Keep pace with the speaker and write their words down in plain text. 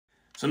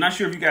So I'm not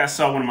sure if you guys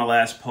saw one of my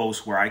last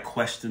posts where I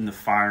questioned the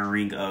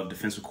firing of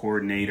defensive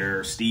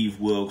coordinator Steve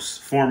Wilks,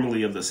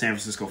 formerly of the San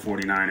Francisco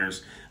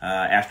 49ers,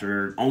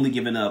 after only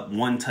giving up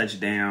one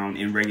touchdown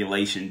in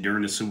regulation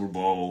during the Super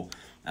Bowl,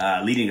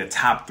 leading a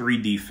top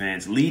 3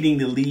 defense, leading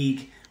the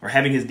league, or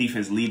having his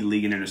defense lead the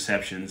league in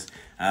interceptions.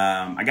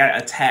 I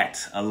got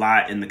attacked a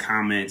lot in the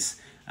comments.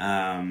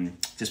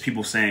 Just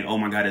people saying, oh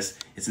my God,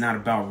 it's not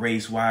about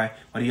race. Why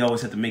do you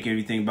always have to make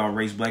everything about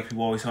race? Black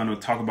people always want to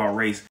talk about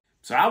race.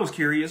 So I was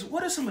curious,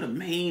 what are some of the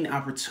main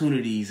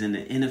opportunities in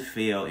the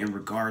NFL in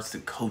regards to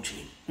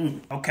coaching?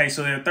 Okay,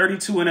 so there are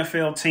 32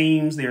 NFL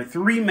teams. There are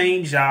 3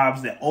 main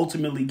jobs that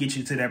ultimately get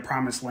you to that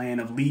promised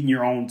land of leading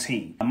your own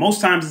team. Most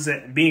times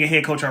it's being a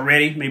head coach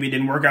already. Maybe it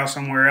didn't work out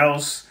somewhere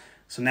else,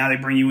 so now they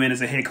bring you in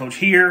as a head coach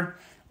here.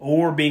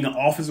 Or being an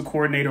offensive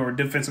coordinator or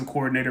defensive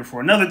coordinator for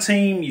another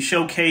team. You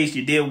showcased,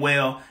 you did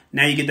well.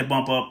 Now you get to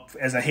bump up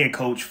as a head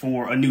coach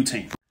for a new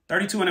team.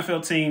 32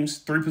 NFL teams,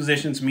 3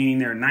 positions, meaning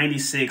there are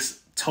 96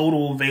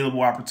 total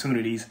available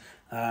opportunities.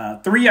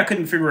 3 I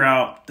couldn't figure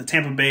out. The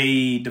Tampa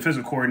Bay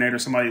defensive coordinator,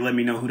 somebody let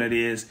me know who that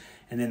is.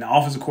 And then the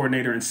offensive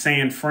coordinator in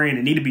San Fran.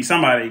 It need to be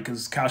somebody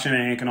because Kyle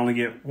Shanahan can only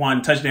get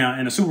 1 touchdown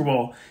in a Super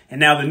Bowl. And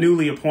now the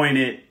newly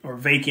appointed or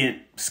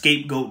vacant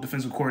scapegoat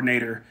defensive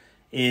coordinator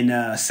in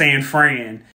San Fran.